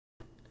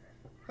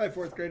Hi,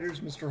 fourth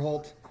graders, Mr.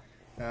 Holt.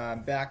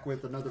 I'm back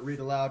with another read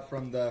aloud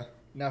from the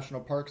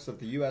National Parks of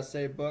the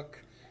USA book.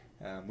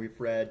 We've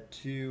read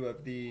two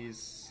of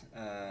these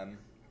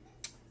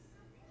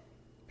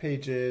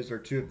pages, or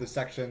two of the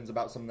sections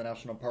about some of the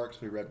national parks.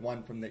 We read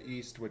one from the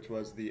east, which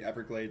was the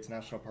Everglades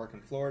National Park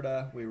in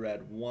Florida. We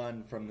read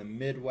one from the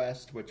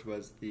Midwest, which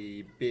was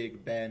the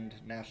Big Bend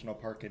National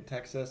Park in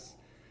Texas.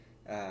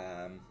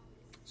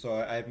 So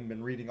I haven't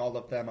been reading all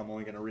of them. I'm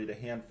only going to read a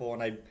handful,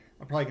 and I'm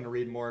probably going to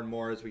read more and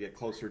more as we get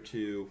closer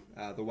to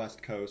the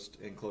West Coast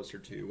and closer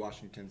to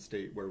Washington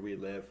State, where we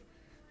live,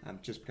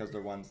 just because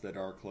they're ones that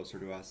are closer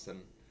to us,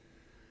 and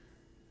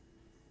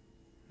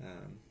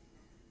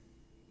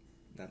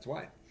that's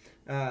why.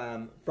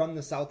 From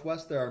the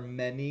Southwest, there are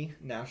many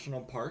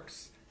national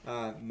parks.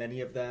 Many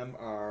of them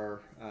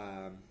are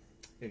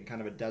in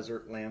kind of a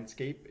desert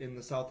landscape in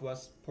the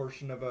southwest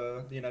portion of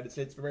the United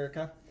States of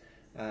America.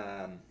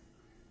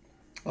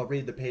 I'll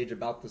read the page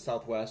about the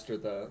Southwest, or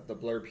the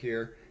blurb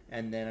here,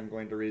 and then I'm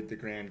going to read the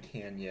Grand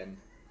Canyon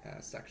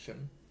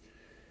section.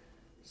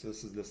 So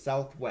this is the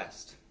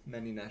Southwest,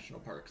 many national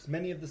parks.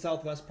 Many of the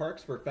Southwest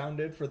parks were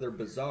founded for their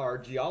bizarre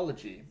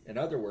geology. In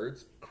other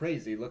words,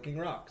 crazy-looking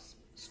rocks.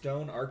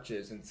 Stone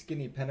arches and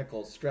skinny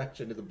pinnacles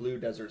stretch into the blue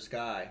desert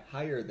sky,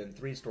 higher than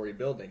three-story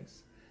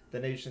buildings. The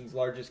nation's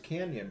largest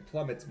canyon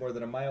plummets more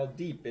than a mile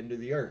deep into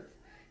the earth,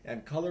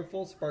 and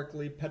colorful,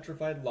 sparkly,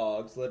 petrified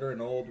logs litter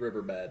an old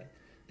riverbed.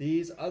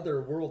 These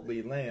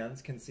otherworldly lands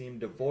can seem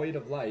devoid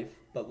of life,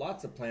 but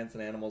lots of plants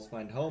and animals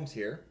find homes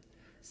here.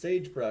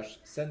 Sagebrush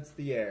scents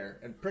the air,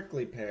 and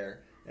prickly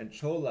pear and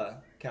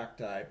cholla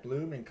cacti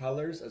bloom in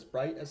colors as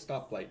bright as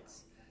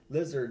stoplights.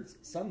 Lizards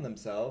sun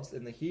themselves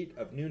in the heat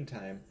of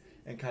noontime,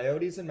 and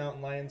coyotes and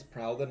mountain lions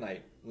prowl the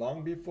night.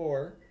 Long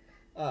before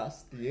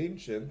us, the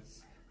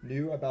ancients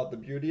knew about the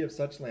beauty of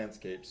such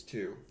landscapes,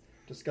 too.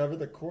 Discover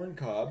the corn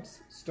cobs,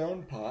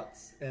 stone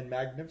pots, and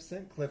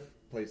magnificent cliff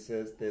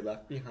places they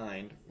left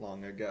behind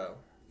long ago.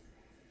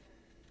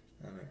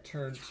 I'm going to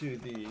turn to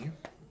the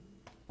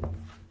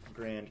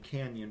Grand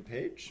Canyon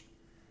page,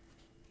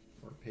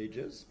 or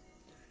pages.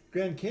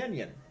 Grand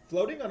Canyon.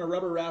 Floating on a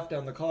rubber raft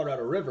down the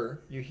Colorado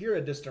River, you hear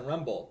a distant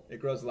rumble. It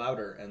grows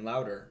louder and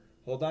louder.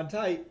 Hold on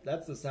tight.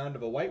 That's the sound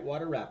of a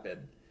whitewater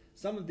rapid.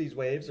 Some of these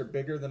waves are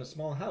bigger than a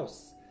small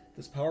house.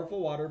 This powerful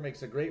water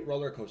makes a great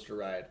roller coaster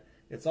ride.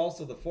 It's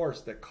also the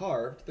force that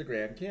carved the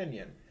Grand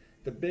Canyon,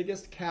 the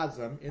biggest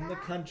chasm in the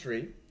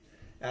country,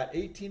 at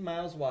 18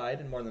 miles wide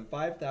and more than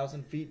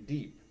 5,000 feet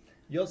deep.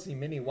 You'll see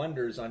many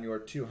wonders on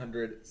your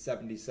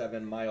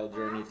 277-mile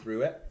journey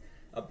through it.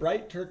 A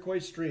bright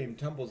turquoise stream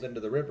tumbles into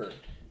the river.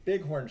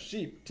 Bighorn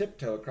sheep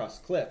tiptoe across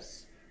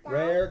cliffs.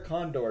 Rare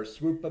condors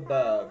swoop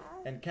above,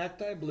 and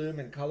cacti bloom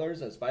in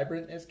colors as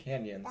vibrant as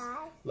canyons.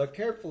 Look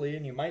carefully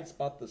and you might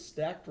spot the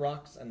stacked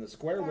rocks and the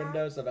square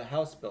windows of a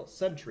house built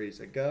centuries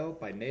ago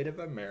by Native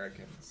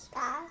Americans.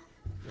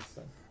 Yes,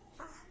 son.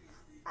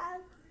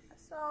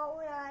 So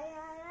I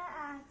had an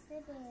accident.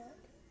 That's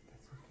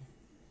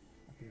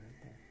okay. I'll be right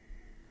there.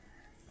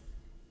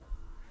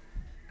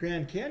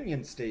 Grand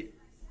Canyon State,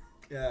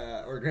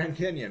 or Grand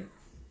Canyon.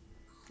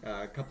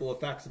 A couple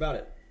of facts about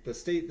it. The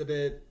state that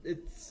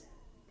it's,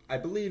 I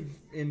believe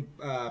in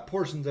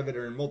portions of it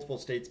are in multiple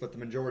states, but the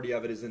majority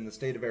of it is in the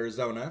state of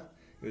Arizona.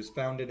 It was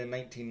founded in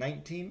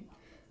 1919.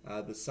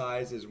 The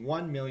size is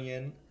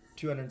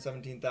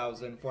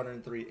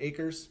 1,217,403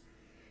 acres.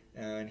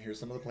 And here's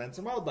some of the plants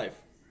and wildlife.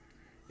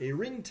 A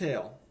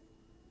ringtail.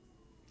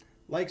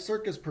 Like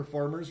circus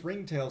performers,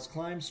 ringtails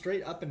climb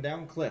straight up and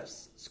down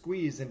cliffs,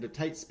 squeeze into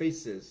tight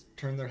spaces,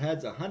 turn their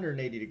heads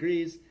 180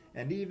 degrees,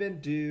 and even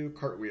do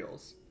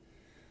cartwheels.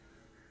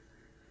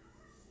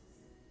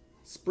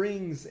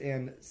 Springs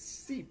and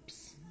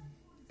seeps.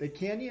 The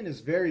canyon is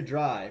very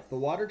dry. The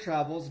water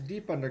travels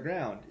deep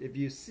underground. If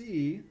you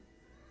see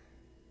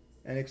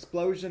an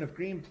explosion of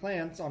green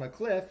plants on a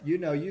cliff, you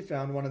know you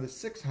found one of the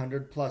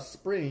 600 plus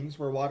springs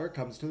where water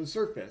comes to the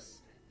surface.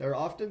 There are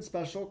often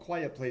special,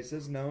 quiet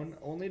places known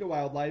only to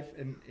wildlife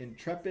and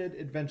intrepid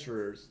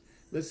adventurers.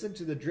 Listen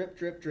to the drip,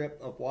 drip, drip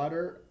of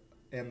water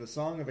and the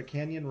song of a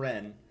canyon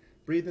wren.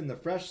 Breathe in the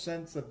fresh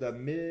scents of the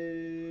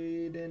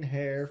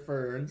maidenhair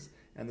ferns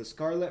and the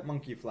scarlet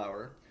monkey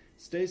flower.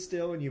 Stay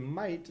still and you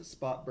might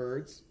spot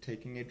birds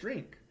taking a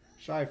drink,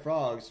 shy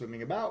frogs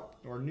swimming about,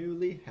 or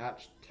newly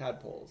hatched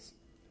tadpoles.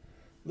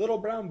 Little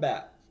brown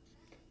bat.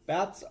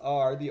 Bats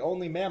are the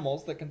only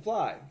mammals that can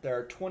fly. There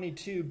are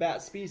 22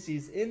 bat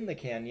species in the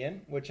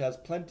canyon, which has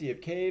plenty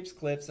of caves,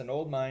 cliffs, and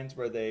old mines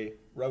where they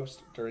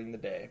roast during the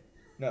day.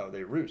 No,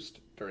 they roost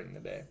during the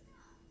day.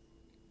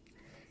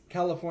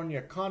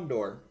 California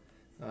condor.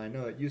 I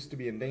know it used to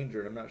be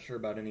endangered. I'm not sure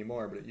about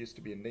anymore, but it used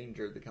to be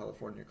endangered, the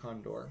California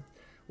condor.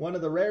 One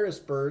of the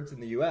rarest birds in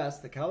the U.S.,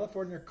 the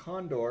California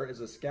condor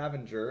is a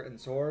scavenger and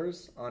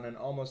soars on an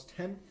almost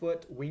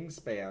 10-foot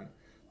wingspan,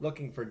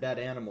 looking for dead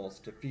animals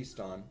to feast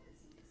on.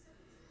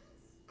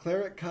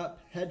 Claret cup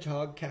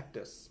hedgehog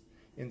cactus.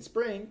 In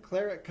spring,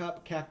 claret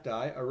cup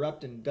cacti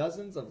erupt in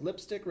dozens of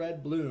lipstick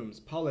red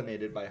blooms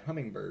pollinated by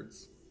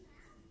hummingbirds.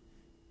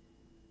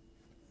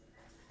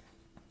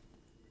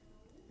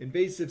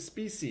 Invasive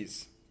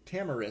species,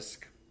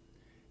 tamarisk.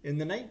 In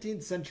the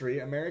 19th century,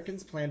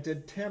 Americans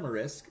planted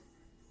tamarisk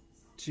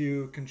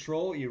to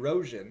control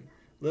erosion.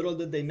 Little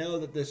did they know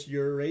that this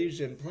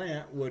Eurasian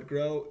plant would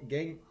grow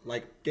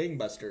like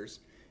gangbusters.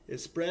 It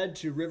spread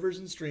to rivers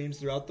and streams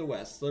throughout the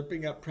West,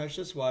 slurping up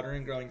precious water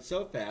and growing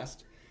so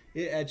fast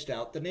it edged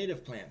out the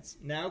native plants.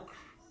 Now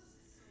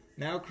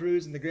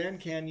crews in the Grand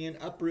Canyon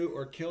uproot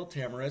or kill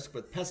tamarisk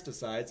with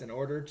pesticides in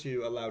order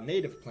to allow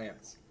native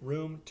plants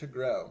room to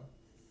grow.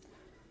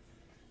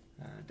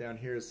 Down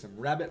here is some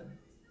rabbit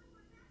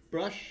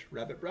brush.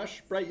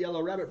 Bright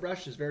yellow rabbit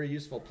brush is a very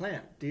useful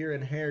plant. Deer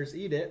and hares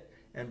eat it,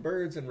 and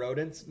birds and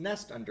rodents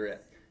nest under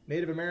it.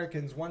 Native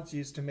Americans once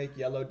used to make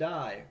yellow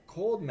dye,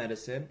 cold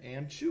medicine,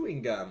 and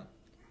chewing gum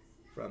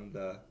from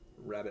the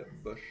rabbit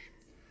bush.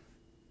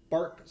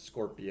 Bark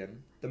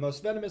scorpion. The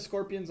most venomous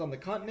scorpions on the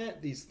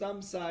continent, these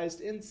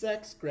thumb-sized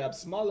insects grab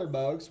smaller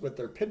bugs with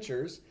their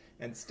pinchers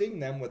and sting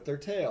them with their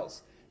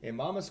tails. A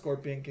mama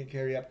scorpion can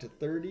carry up to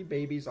 30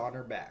 babies on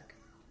her back.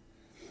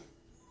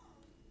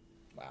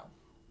 Wow.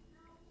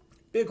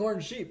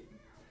 Bighorn sheep.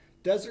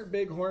 Desert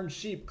bighorn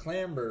sheep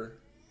clamber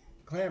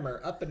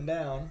up and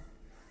down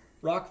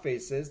rock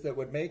faces that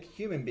would make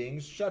human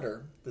beings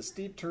shudder. The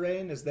steep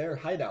terrain is their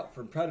hideout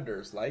from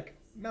predators like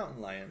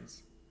mountain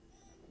lions.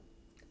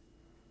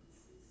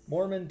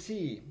 Mormon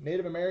tea.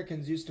 Native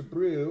Americans used to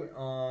brew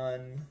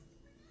an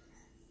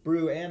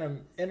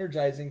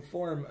energizing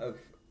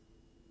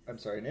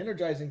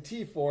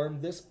tea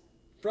form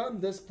from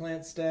this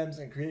plant stems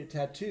and create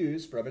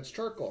tattoos from its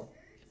charcoal.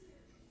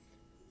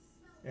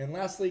 And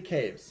lastly,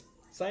 caves.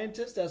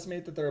 Scientists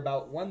estimate that there are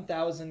about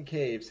 1,000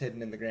 caves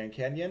hidden in the Grand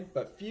Canyon,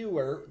 but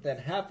fewer than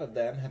half of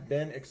them have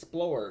been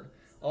explored.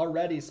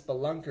 Already,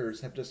 spelunkers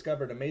have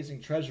discovered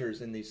amazing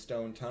treasures in these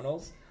stone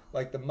tunnels,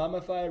 like the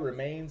mummified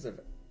remains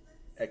of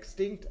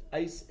extinct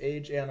Ice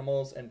Age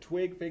animals and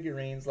twig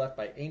figurines left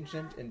by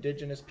ancient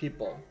indigenous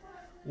people.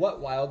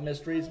 What wild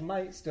mysteries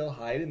might still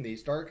hide in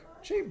these dark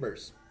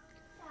chambers?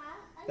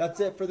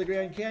 That's it for the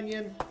Grand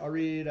Canyon. I'll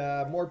read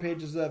more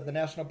pages of the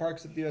National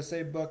Parks of the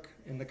USA book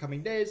in the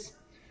coming days.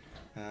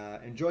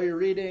 Enjoy your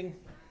reading.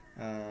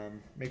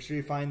 Make sure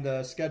you find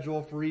the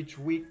schedule for each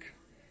week.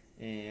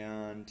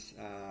 And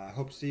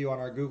hope to see you on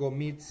our Google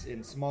Meets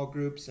in small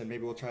groups. And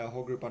maybe we'll try a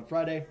whole group on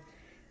Friday.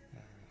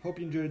 Hope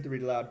you enjoyed the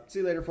Read Aloud. See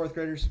you later, 4th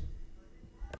graders.